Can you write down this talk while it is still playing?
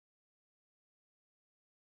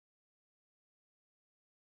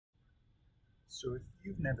So if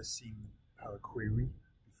you've never seen Power Query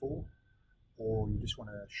before, or you just want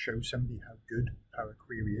to show somebody how good Power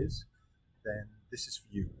Query is, then this is for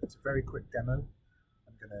you. It's a very quick demo.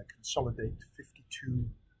 I'm going to consolidate 52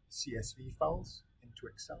 CSV files into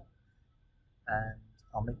Excel, and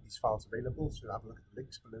I'll make these files available, so have a look at the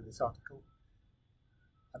links below this article.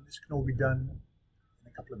 And this can all be done in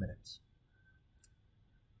a couple of minutes.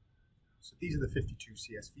 So these are the 52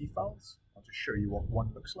 CSV files. I'll just show you what one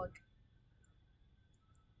looks like.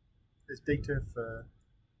 There's data for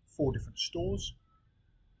 4 different stores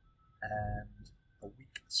and a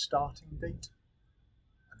week starting date,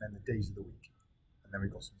 and then the days of the week. And then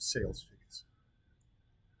we've got some sales figures.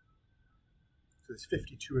 So there's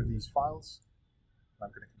 52 of these files, and I'm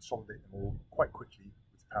going to consolidate them all quite quickly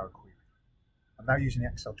with Power Query. I'm now using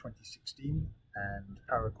Excel 2016, and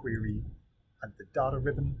Power Query and the data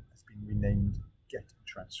ribbon has been renamed Get and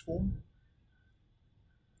Transform.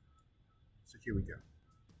 So here we go.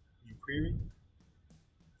 New query,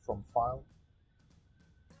 from file,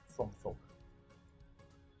 from folder.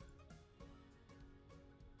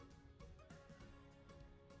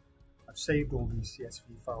 I've saved all these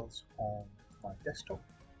CSV files on my desktop,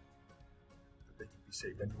 but they can be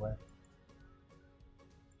saved anywhere.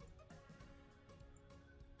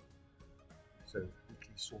 So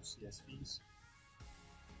weekly source CSVs.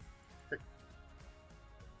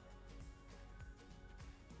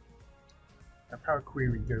 Now Power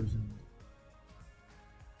Query goes and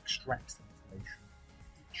extracts the information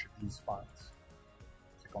from each of these files.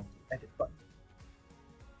 Click on the Edit button.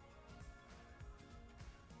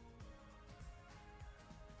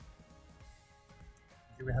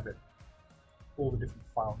 Here we have it. All the different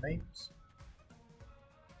file names,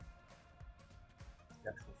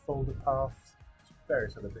 the actual folder path,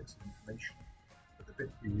 various other bits of information. But the bit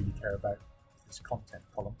we really care about is this content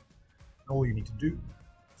column. And all you need to do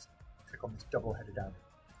is click on this double-headed arrow.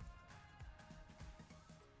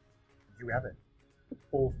 And here we have it.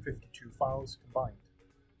 All 52 files combined.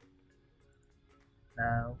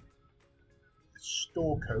 Now, the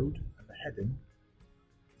store code and the heading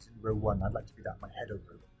is in row 1. I'd like to be that my header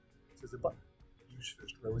row. So there's a button. Use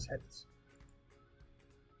first row as headers.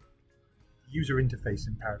 The user interface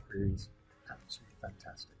in Power Query is absolutely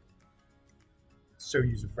fantastic. It's so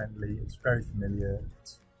user-friendly, it's very familiar,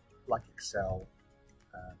 it's like Excel.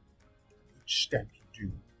 Each step you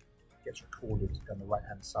do gets recorded on the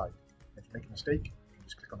right-hand side. And if you make a mistake, you can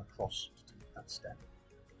just click on a cross to delete that step.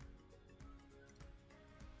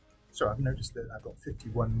 So I've noticed that I've got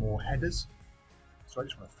 51 more headers, so I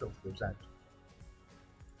just want to filter those out.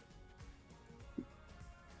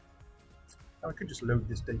 Now I could just load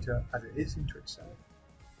this data as it is into Excel,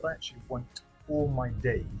 but I actually want all my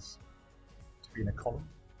days to be in a column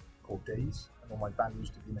called days, and all my values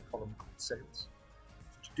to be in a column called sales.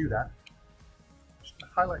 So to do that, I'm just going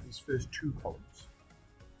to highlight these first 2 columns,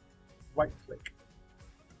 right click,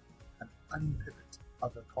 and unpivot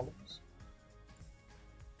other columns.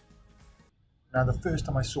 Now the first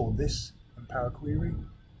time I saw this in Power Query,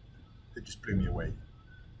 it just blew me away.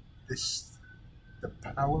 The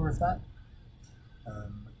power of that,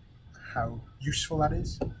 how useful that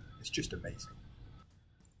is, it's just amazing. So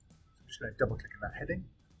I'm just going to double click on that heading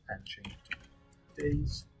and change it to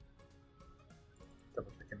days.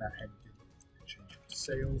 Double click on that heading and change it to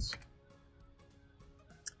sales.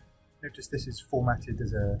 Notice this is formatted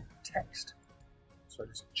as a text, so I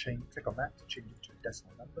just click on that to change it to a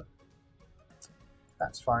decimal number.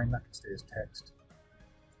 That's fine, that can stay as text.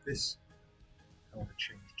 This I want to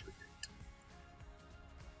change to a date.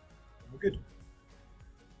 And we're good.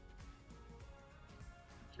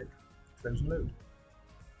 Click close and load.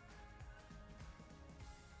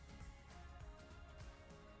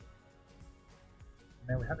 And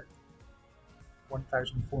there we have it.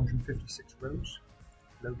 1,456 rows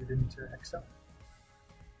loaded into Excel.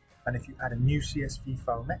 And if you add a new CSV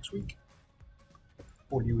file next week,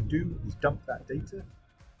 all you would do is dump that data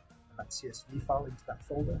and that CSV file into that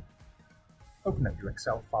folder, open up your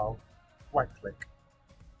Excel file, right click,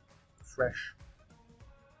 refresh,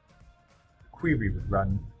 the query would run,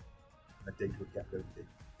 and the data would get loaded in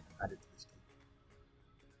and added to this table.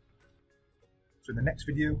 So in the next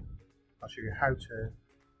video, I'll show you how to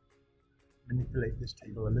manipulate this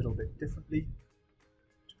table a little bit differently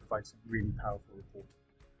to provide some really powerful reporting.